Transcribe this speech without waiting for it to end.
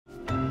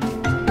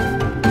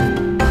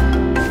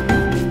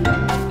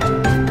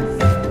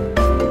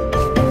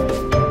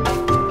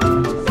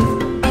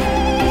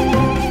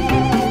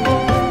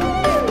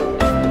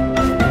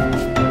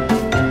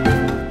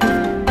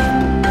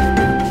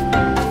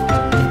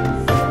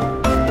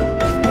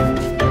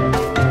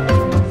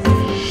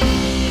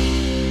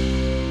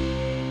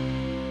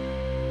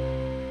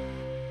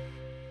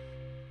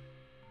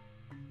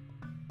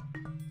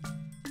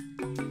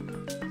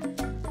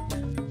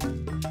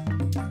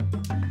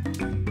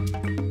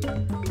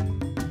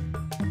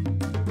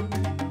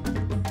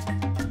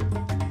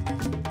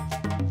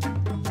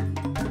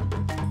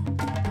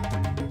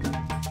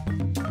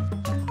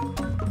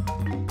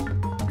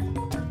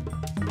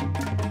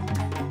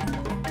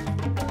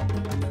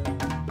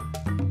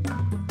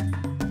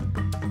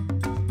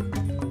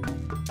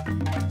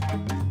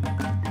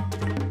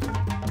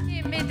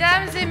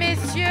Mesdames et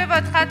messieurs,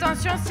 votre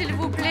attention s'il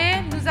vous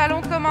plaît, nous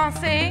allons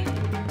commencer.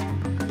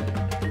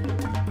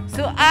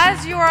 So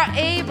as you are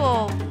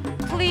able,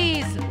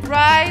 please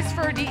rise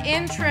for the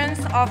entrance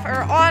of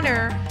Her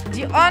Honor,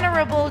 the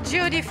Honorable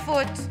Judy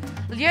Foote,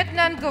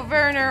 Lieutenant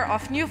Governor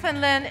of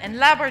Newfoundland and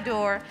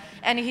Labrador,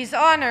 and His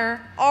Honor,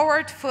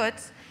 Howard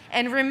Foote,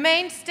 and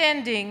remain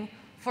standing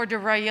for the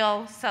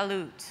Royal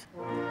Salute.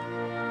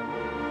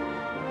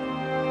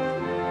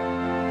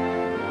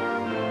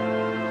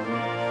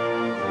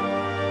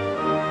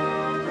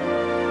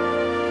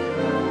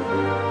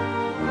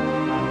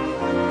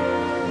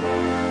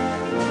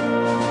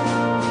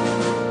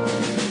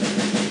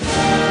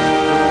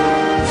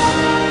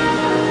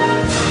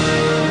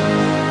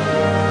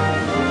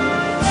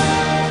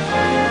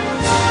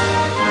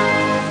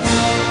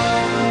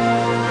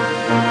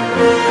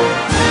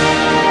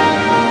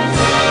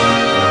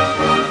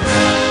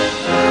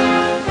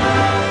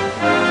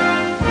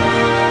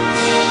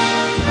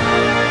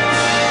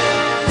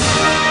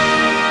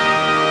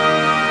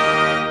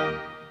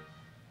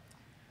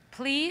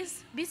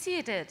 Please be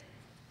seated.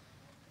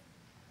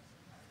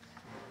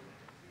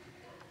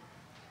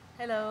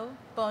 Hello,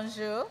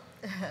 bonjour.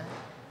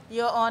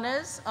 Your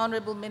honors,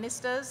 honorable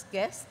ministers,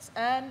 guests,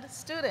 and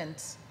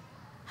students.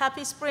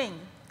 Happy spring.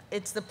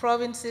 It's the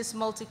province's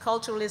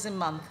Multiculturalism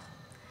Month.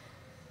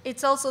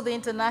 It's also the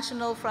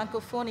International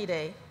Francophonie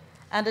Day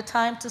and a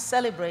time to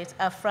celebrate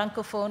our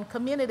Francophone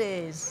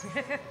communities.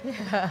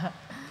 Yeah.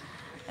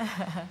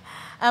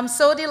 I'm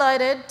so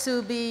delighted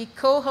to be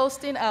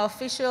co-hosting our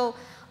official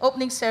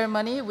opening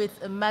ceremony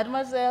with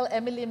Mademoiselle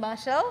Emily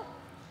Marshall,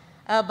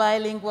 our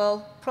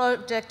bilingual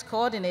project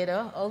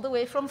coordinator all the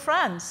way from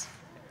France.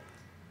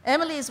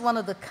 Emily is one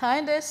of the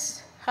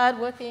kindest,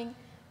 hardworking,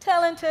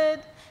 talented,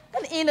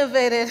 and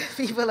innovative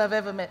people I've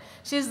ever met.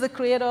 She's the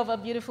creator of a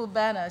beautiful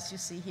banner, as you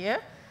see here,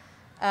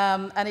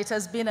 and it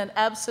has been an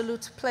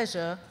absolute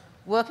pleasure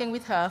working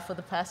with her for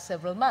the past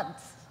several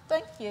months.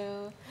 Thank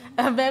you.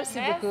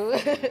 Merci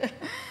beaucoup.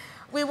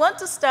 We want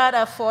to start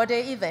our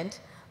 4-day event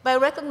by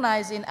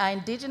recognizing our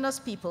indigenous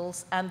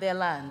peoples and their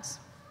lands.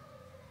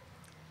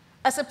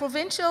 As a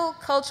provincial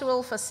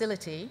cultural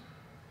facility,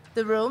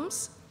 the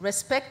Rooms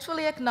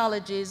respectfully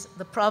acknowledges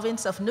the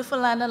province of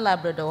Newfoundland and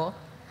Labrador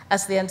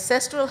as the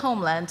ancestral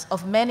homelands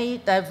of many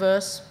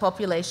diverse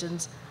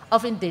populations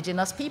of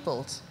indigenous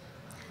peoples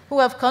who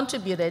have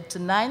contributed to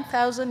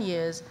 9,000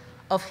 years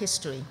of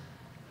history,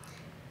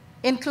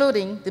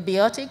 including the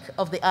biotic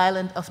of the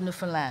island of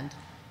Newfoundland.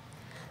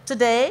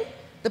 Today,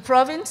 the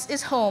province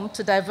is home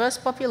to diverse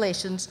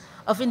populations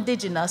of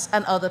indigenous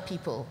and other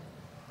people.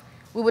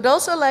 We would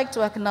also like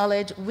to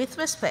acknowledge with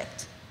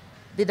respect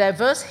the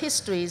diverse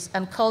histories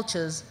and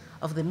cultures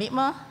of the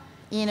Mi'kmaq,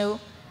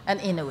 Innu,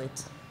 and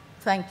Inuit.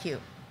 Thank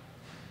you.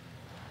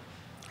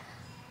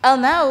 I'll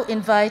now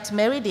invite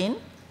Mary Dean.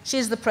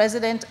 She's the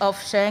president of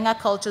Sharing Our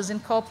Cultures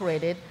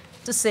Incorporated,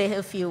 to say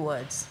a few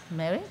words.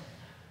 Mary?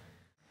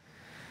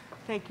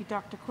 Thank you,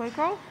 Dr.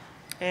 Cueco,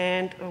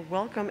 and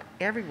welcome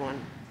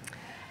everyone.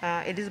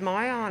 It is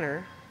my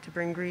honor to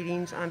bring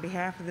greetings on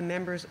behalf of the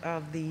members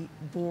of the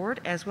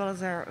board as well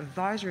as our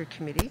advisory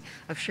committee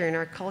of Sharing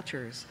Our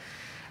Cultures.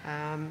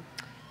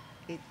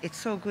 It's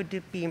so good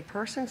to be in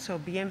person, so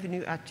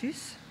bienvenue à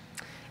tous.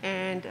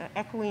 And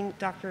echoing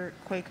Dr.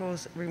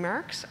 Cueco's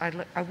remarks,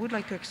 I would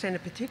like to extend a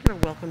particular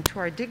welcome to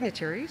our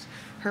dignitaries,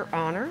 Her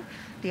Honor,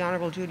 the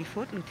Honorable Judy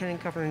Foote,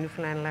 Lieutenant Governor of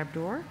Newfoundland and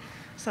Labrador.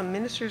 Some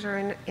ministers are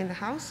in the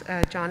house,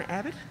 John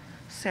Abbott,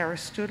 Sarah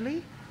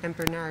Studley, and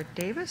Bernard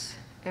Davis.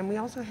 And we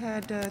also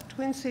had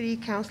Twin City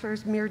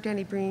councillors, Mayor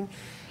Denny Breen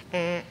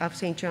of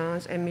St.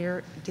 John's and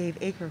Mayor Dave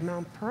Aker of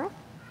Mount Pearl.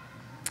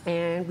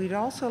 And we'd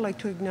also like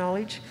to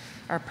acknowledge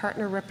our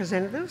partner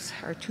representatives,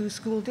 our 2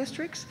 school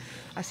districts.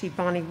 I see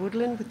Bonnie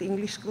Woodland with the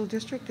English School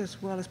District,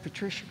 as well as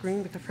Patricia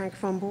Green with the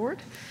Francophone Board.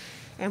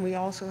 And we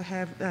also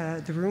have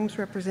the Rooms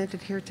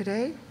represented here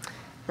today.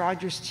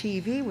 Rogers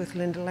TV with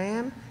Linda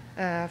Lamb,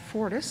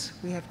 Fortis,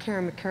 we have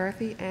Karen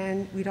McCarthy,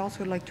 and we'd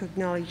also like to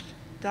acknowledge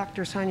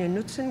Dr. Sonia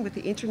Knudsen with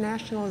the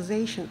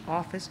Internationalization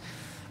Office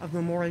of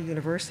Memorial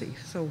University.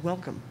 So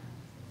welcome.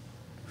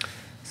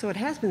 So it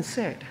has been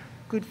said,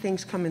 good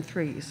things come in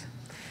threes.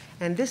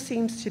 And this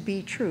seems to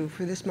be true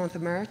for this month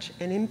of March,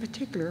 and in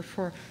particular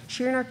for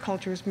Sharing Our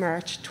Cultures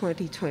March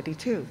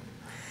 2022.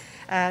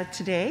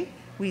 Today,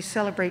 we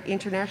celebrate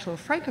International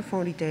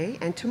Francophonie Day,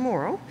 and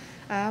tomorrow,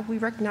 we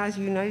recognize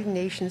the United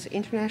Nations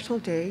International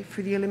Day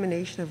for the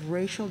Elimination of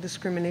Racial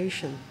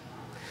Discrimination.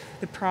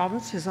 The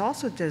province has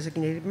also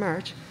designated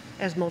March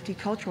as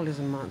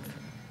Multiculturalism Month.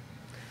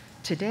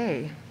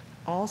 Today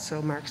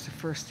also marks the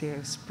first day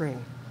of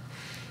spring.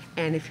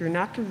 And if you're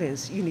not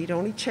convinced, you need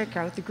only check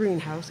out the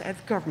greenhouse at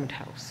the Government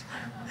House.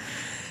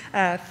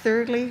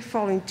 Thirdly,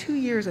 following 2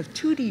 years of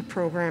 2D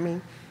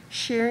programming,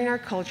 Sharing Our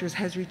Cultures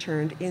has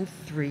returned in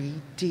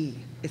 3D.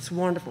 It's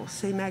wonderful.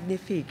 C'est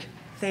magnifique.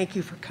 Thank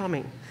you for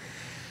coming.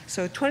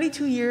 So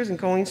 22 years and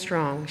going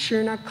strong,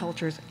 Sharing Our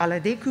Cultures à la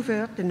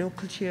découverte de nos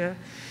cultures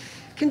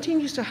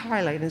continues to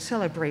highlight and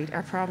celebrate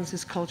our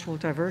province's cultural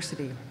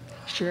diversity.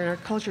 Sharing Our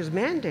Cultures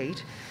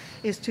mandate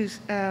is to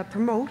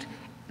promote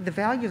the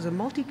values of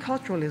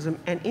multiculturalism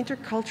and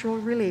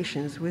intercultural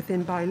relations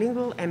within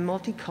bilingual and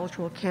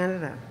multicultural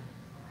Canada.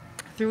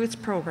 Through its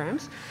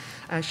programs,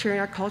 Sharing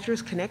Our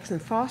Cultures connects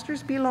and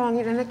fosters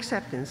belonging and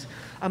acceptance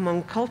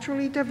among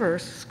culturally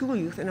diverse school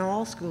youth and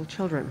all school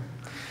children.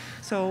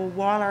 So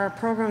while our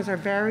programs are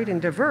varied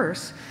and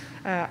diverse,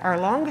 our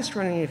longest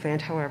running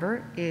event,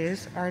 however,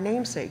 is our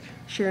namesake,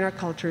 Sharing Our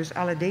Cultures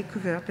à la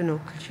découverte de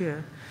nos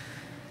cultures.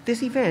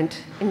 This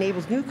event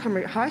enables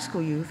newcomer high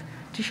school youth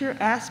to share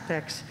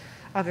aspects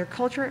of their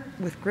culture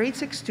with grade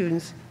 6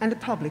 students and the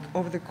public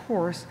over the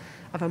course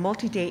of a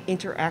multi-day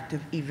interactive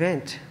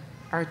event.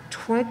 Our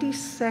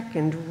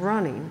 22nd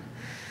running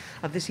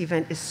of this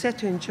event is set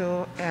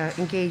to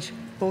engage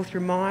both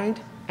your mind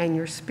and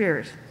your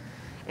spirit,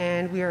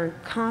 and we are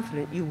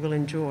confident you will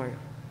enjoy.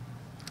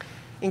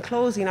 In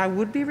closing, I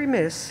would be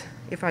remiss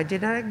if I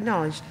did not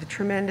acknowledge the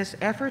tremendous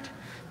effort,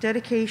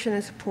 dedication,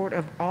 and support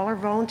of all our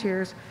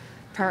volunteers,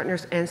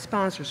 partners, and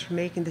sponsors for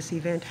making this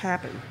event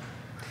happen.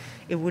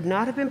 It would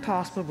not have been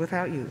possible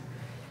without you,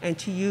 and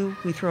to you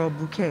we throw a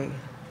bouquet.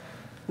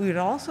 We would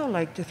also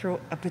like to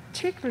throw a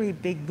particularly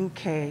big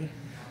bouquet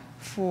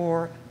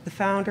for the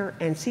founder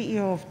and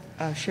CEO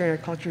of Sharing Our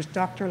Cultures,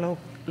 Dr.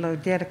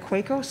 Lodetta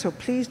Quaco. So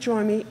please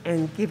join me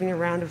in giving a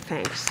round of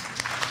thanks.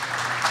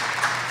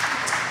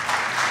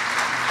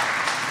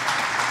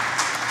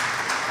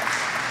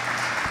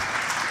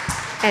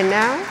 And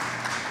now,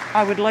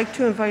 I would like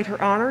to invite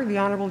Her Honor, the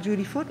Honorable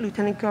Judy Foote,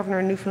 Lieutenant Governor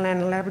of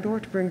Newfoundland and Labrador,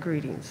 to bring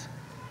greetings.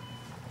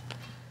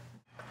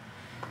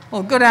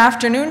 Well, good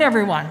afternoon,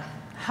 everyone.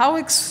 How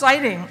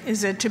exciting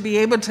is it to be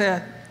able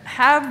to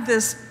have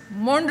this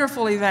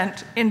wonderful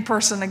event in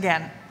person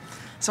again?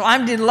 So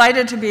I'm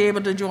delighted to be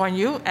able to join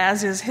you,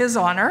 as is His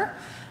Honor.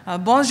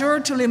 Bonjour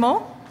tout le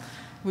monde.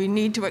 We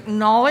need to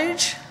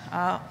acknowledge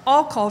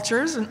all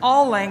cultures and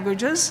all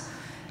languages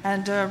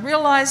and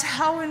realize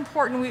how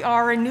important we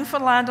are in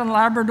Newfoundland and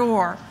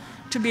Labrador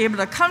to be able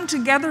to come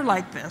together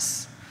like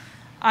this.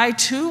 I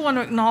too want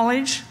to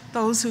acknowledge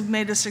those who've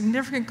made a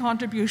significant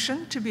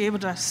contribution to be able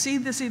to see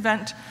this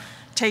event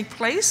take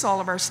place, all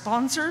of our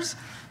sponsors,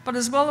 but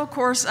as well, of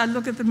course, I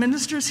look at the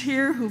ministers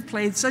here who've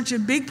played such a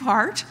big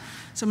part.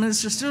 So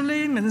Minister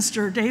Stooley,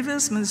 Minister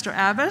Davis, Minister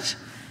Abbott,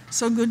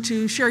 so good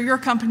to share your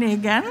company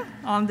again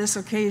on this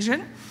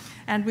occasion.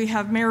 And we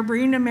have Mayor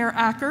Breen and Mayor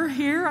Acker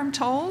here, I'm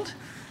told.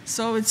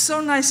 So it's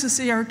so nice to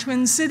see our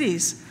twin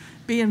cities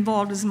be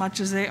involved as much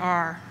as they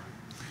are.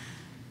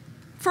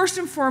 First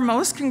and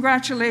foremost,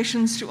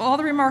 congratulations to all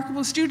the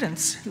remarkable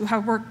students who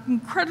have worked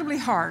incredibly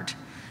hard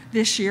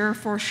this year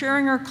for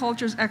Sharing Our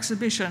Cultures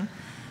exhibition,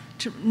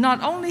 to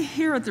not only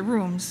here at the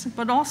Rooms,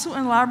 but also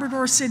in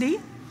Labrador City,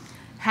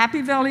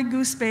 Happy Valley,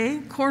 Goose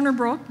Bay, Corner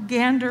Brook,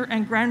 Gander,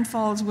 and Grand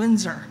Falls,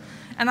 Windsor.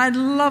 And I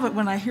love it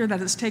when I hear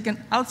that it's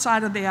taken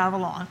outside of the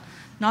Avalon.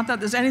 Not that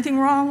there's anything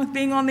wrong with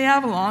being on the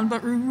Avalon,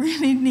 but we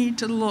really need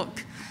to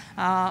look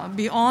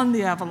beyond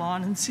the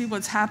Avalon and see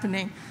what's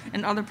happening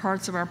in other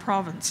parts of our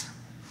province.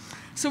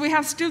 So we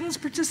have students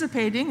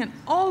participating in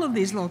all of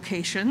these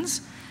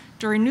locations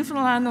during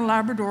Newfoundland and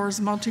Labrador's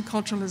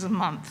Multiculturalism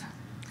Month.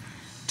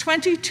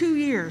 22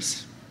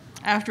 years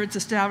after its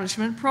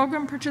establishment,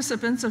 program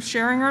participants of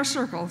Sharing Our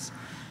Circles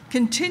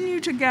continue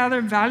to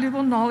gather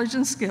valuable knowledge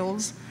and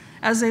skills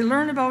as they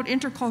learn about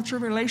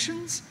intercultural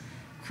relations,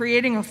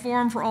 creating a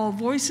forum for all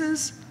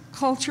voices,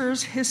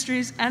 cultures,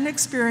 histories, and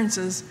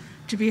experiences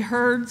to be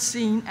heard,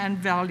 seen, and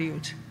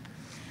valued.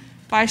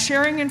 By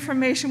sharing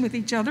information with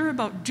each other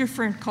about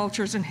different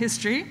cultures and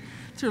history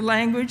through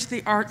language,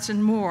 the arts,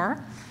 and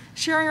more,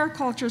 Sharing Our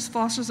Cultures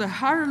fosters a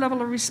higher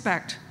level of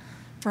respect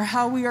for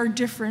how we are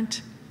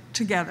different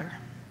together.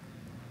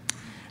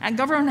 At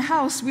Government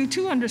House, we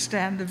too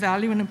understand the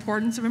value and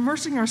importance of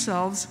immersing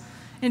ourselves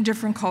in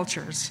different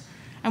cultures,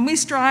 and we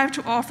strive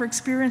to offer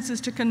experiences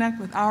to connect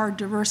with our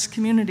diverse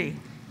community.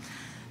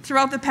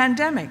 Throughout the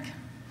pandemic,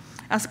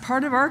 as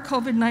part of our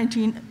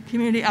COVID-19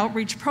 community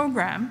outreach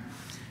program,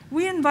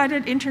 we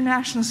invited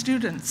international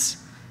students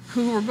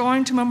who were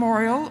going to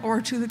Memorial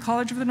or to the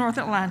College of the North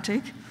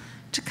Atlantic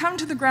to come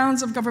to the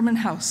grounds of Government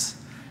House,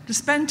 to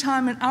spend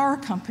time in our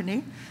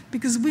company,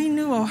 because we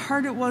knew how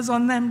hard it was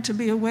on them to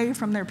be away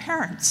from their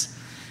parents,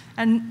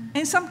 and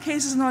in some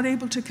cases not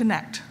able to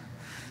connect.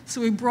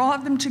 So we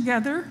brought them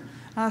together.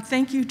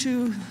 Thank you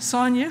to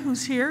Sonia,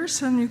 who's here,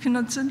 Sonia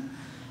Knudsen,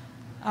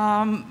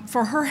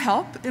 for her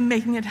help in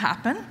making it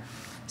happen.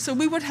 So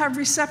we would have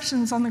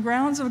receptions on the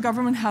grounds of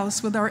Government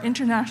House with our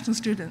international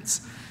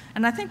students.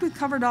 And I think we've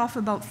covered off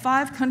about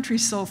 5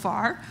 countries so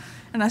far.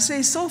 And I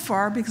say so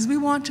far because we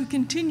want to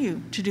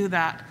continue to do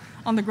that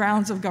on the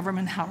grounds of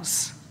Government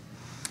House.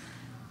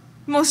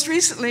 Most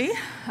recently,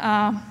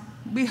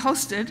 we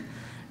hosted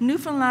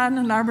Newfoundland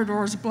and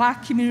Labrador's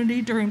Black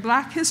community during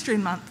Black History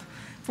Month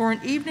for an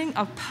evening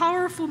of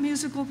powerful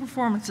musical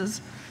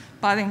performances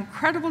by the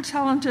incredible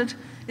talented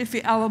Ife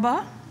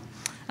Alaba,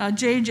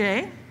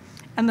 JJ,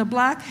 and the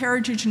Black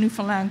Heritage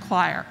Newfoundland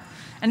Choir.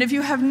 And if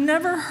you have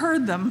never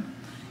heard them,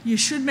 you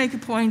should make a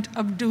point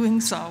of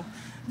doing so.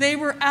 They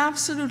were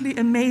absolutely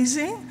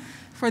amazing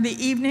for the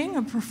evening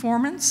of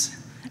performance.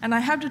 And I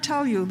have to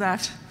tell you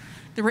that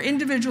there were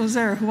individuals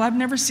there who I've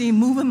never seen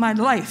move in my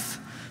life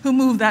who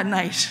moved that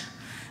night.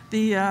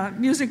 The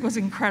music was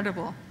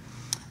incredible.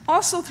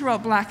 Also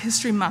throughout Black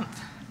History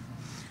Month,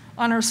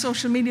 on our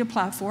social media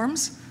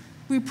platforms,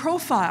 we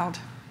profiled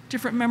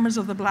different members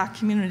of the Black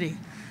community.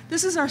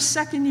 This is our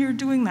second year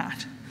doing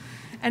that.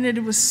 And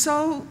it was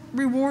so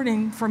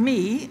rewarding for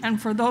me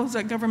and for those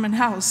at Government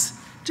House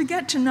to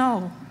get to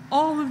know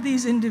all of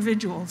these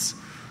individuals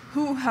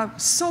who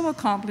have so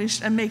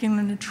accomplished and making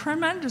a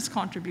tremendous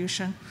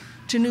contribution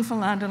to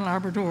Newfoundland and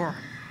Labrador.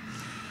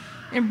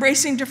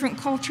 Embracing different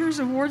cultures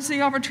awards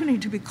the opportunity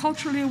to be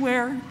culturally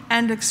aware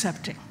and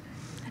accepting,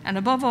 and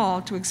above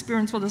all, to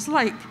experience what it's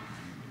like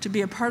to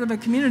be a part of a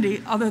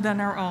community other than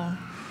our own.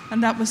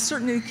 And that was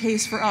certainly the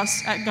case for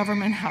us at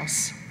Government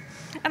House.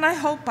 And I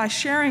hope by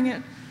sharing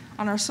it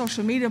on our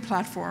social media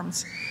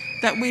platforms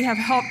that we have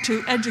helped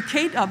to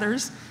educate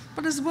others,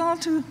 but as well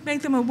to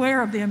make them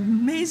aware of the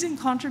amazing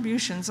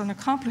contributions and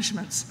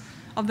accomplishments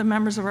of the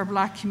members of our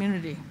Black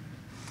community.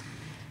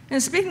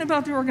 And speaking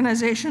about the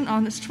organization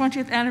on its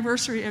 20th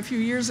anniversary a few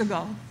years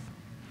ago,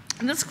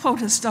 and this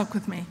quote has stuck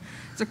with me.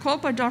 It's a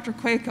quote by Dr.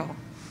 Kwaiko.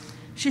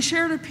 She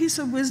shared a piece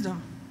of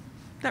wisdom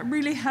that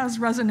really has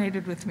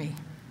resonated with me.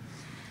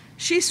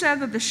 She said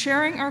that the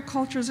Sharing Our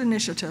Cultures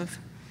initiative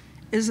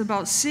is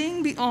about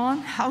seeing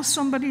beyond how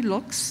somebody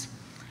looks,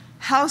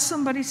 how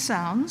somebody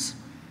sounds,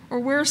 or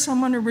where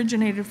someone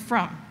originated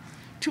from,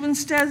 to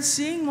instead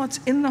seeing what's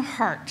in the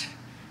heart,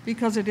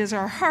 because it is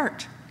our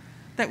heart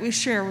that we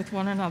share with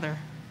one another.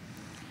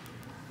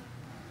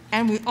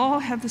 And we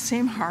all have the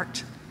same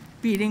heart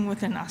beating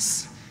within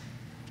us.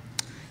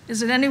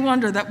 Is it any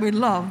wonder that we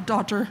love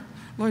Dr.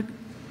 Lloyd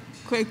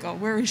Kwaiko?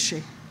 Where is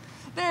she?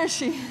 There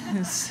she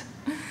is.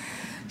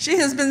 She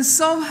has been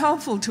so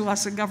helpful to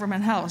us at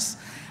Government House.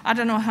 I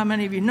don't know how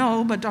many of you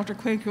know, but Dr.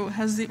 Kwaiko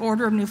has the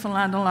Order of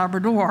Newfoundland and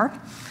Labrador,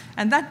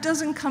 and that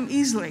doesn't come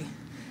easily.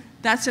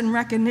 That's in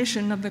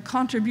recognition of the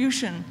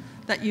contribution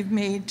that you've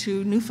made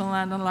to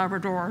Newfoundland and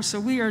Labrador. So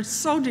we are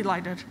so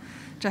delighted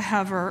to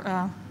have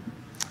her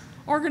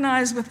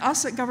organize with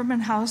us at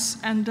Government House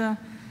and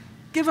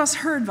give us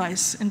her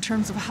advice in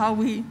terms of how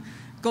we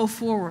go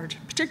forward,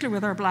 particularly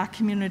with our Black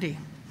community,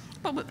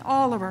 but with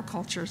all of our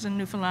cultures in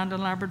Newfoundland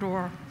and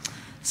Labrador.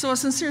 So a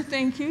sincere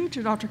thank you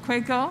to Dr.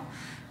 Kwaiko,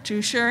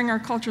 to Sharing Our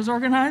Cultures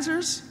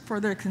organizers for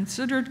their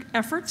considered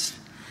efforts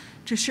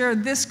to share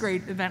this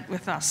great event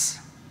with us.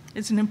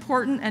 It's an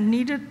important and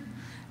needed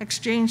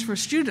exchange for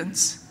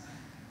students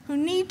who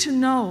need to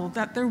know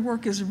that their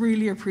work is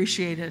really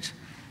appreciated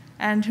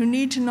and who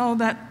need to know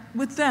that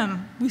with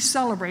them, we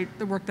celebrate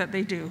the work that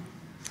they do.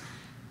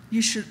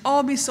 You should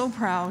all be so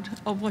proud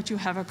of what you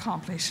have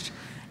accomplished.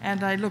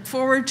 And I look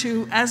forward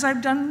to, as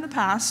I've done in the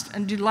past,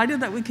 and delighted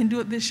that we can do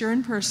it this year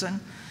in person,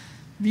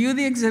 view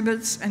the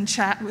exhibits and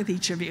chat with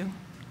each of you.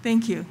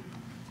 Thank you.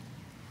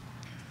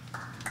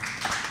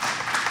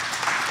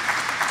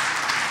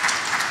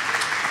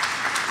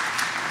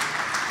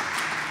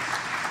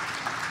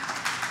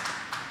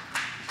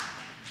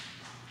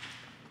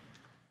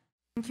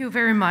 Thank you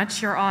very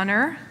much, Your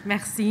Honor.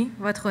 Merci,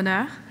 Votre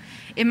Honneur.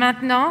 Et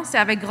maintenant, c'est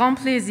avec grand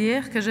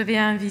plaisir que je vais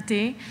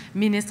inviter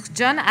Ministre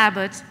John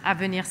Abbott à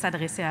venir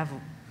s'adresser à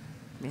vous.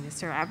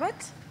 Minister Abbott.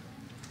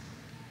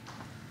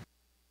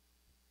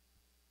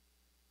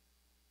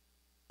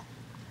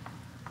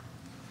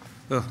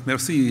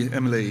 Merci,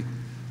 Emily.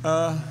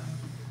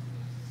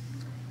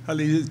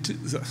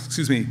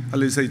 Excuse me,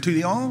 les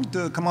étudiants,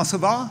 comment ça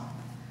va?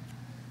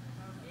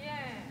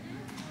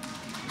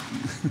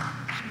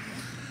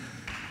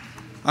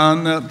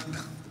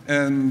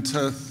 And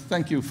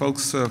thank you,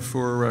 folks,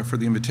 for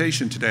the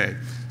invitation today.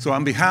 So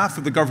on behalf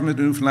of the Government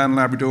of Newfoundland and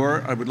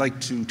Labrador, I would like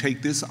to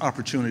take this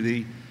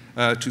opportunity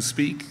to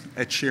speak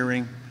at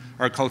Sharing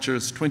Our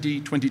Cultures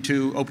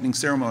 2022 opening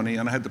ceremony.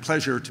 And I had the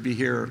pleasure to be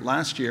here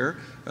last year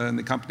in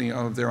the company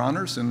of their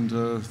honors, and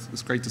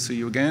it's great to see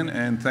you again.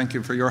 And thank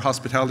you for your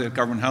hospitality at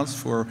Government House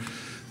for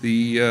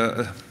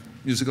the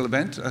musical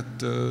event at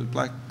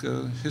Black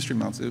History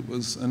Month. It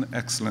was an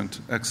excellent,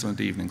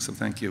 excellent evening, so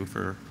thank you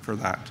for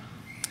that.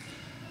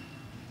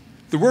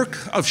 The work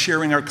of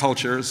Sharing Our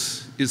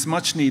Cultures is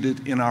much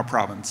needed in our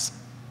province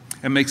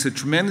and makes a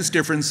tremendous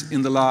difference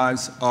in the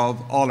lives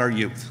of all our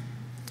youth.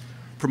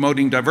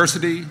 Promoting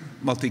diversity,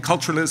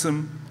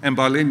 multiculturalism, and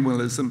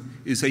bilingualism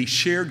is a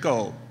shared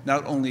goal,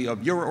 not only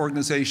of your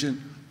organization,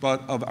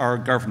 but of our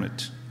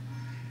government.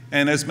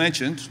 And as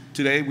mentioned,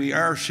 today we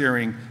are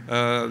sharing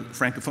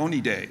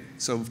Francophonie Day.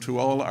 So to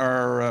all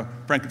our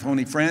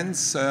Francophonie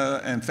friends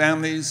and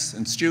families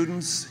and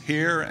students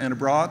here and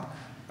abroad,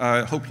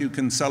 I hope you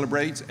can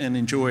celebrate and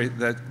enjoy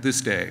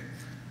this day.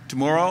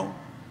 Tomorrow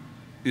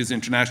is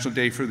International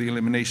Day for the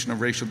Elimination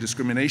of Racial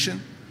Discrimination,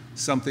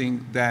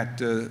 something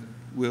that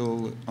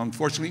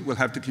unfortunately, will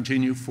have to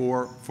continue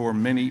for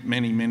many,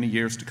 many, many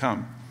years to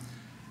come.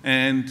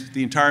 And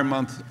the entire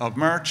month of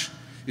March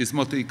is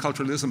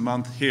Multiculturalism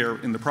Month here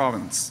in the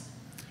province.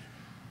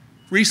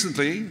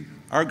 Recently,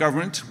 our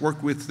government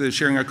worked with the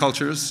Sharing Our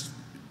Cultures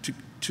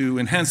to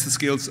enhance the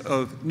skills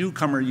of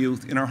newcomer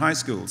youth in our high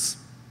schools.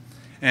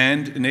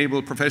 and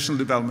enable professional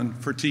development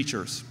for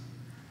teachers.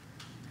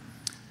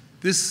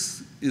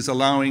 This is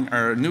allowing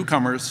our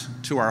newcomers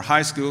to our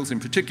high schools in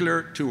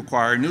particular to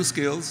acquire new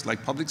skills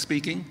like public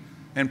speaking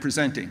and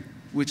presenting,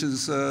 which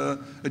is a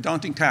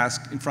daunting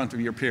task in front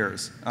of your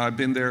peers. I've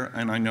been there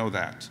and I know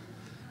that.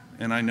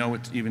 And I know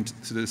it even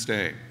to this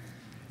day.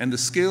 And the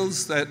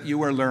skills that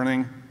you are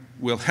learning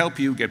will help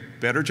you get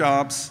better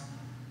jobs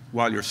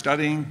while you're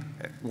studying,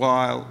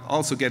 while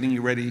also getting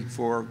you ready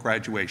for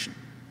graduation.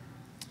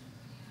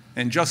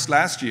 And just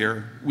last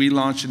year, we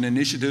launched an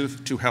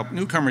initiative to help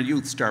newcomer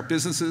youth start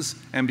businesses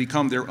and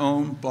become their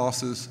own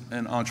bosses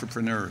and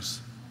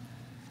entrepreneurs.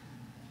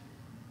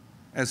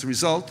 As a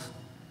result,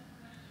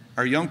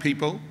 our young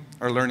people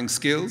are learning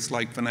skills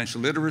like financial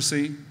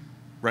literacy,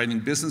 writing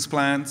business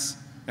plans,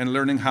 and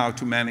learning how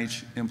to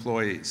manage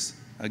employees.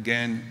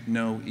 Again,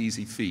 no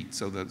easy feat.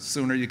 So the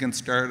sooner you can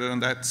start on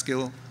that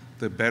skill,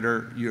 the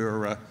better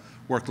your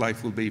work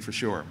life will be for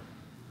sure.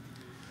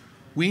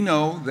 We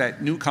know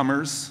that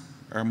newcomers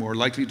are more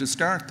likely to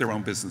start their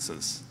own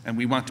businesses, and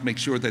we want to make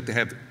sure that they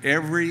have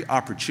every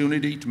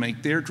opportunity to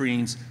make their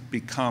dreams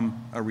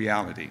become a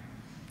reality.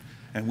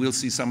 And we'll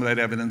see some of that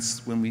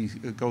evidence when we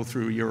go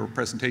through your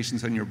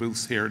presentations and your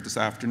booths here this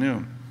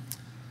afternoon.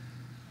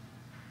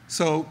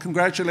 So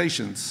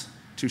congratulations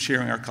to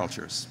Sharing Our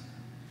Cultures.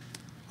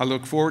 I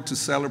look forward to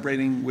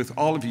celebrating with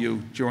all of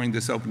you during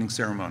this opening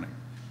ceremony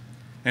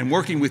and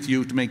working with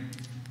you to make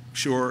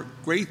sure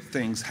great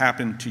things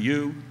happen to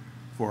you,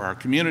 for our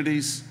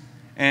communities,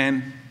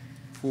 and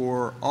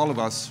for all of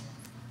us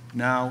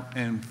now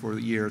and for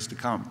the years to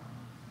come.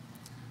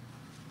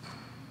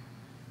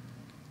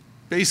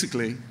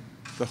 Basically,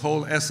 the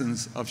whole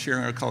essence of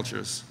Sharing Our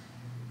Cultures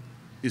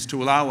is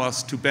to allow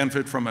us to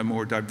benefit from a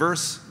more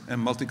diverse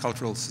and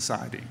multicultural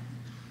society.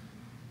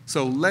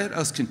 So let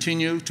us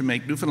continue to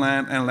make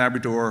Newfoundland and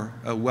Labrador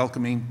a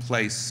welcoming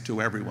place to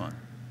everyone.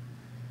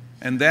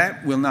 And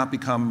that will not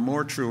become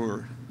more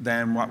truer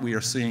than what we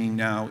are seeing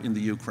now in the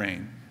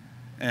Ukraine.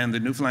 And the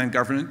Newfoundland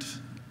government,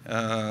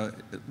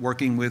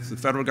 working with the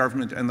federal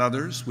government and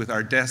others, with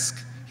our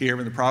desk here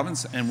in the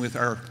province and with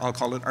our, I'll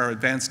call it our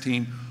advanced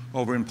team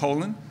over in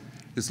Poland,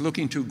 is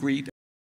looking to greet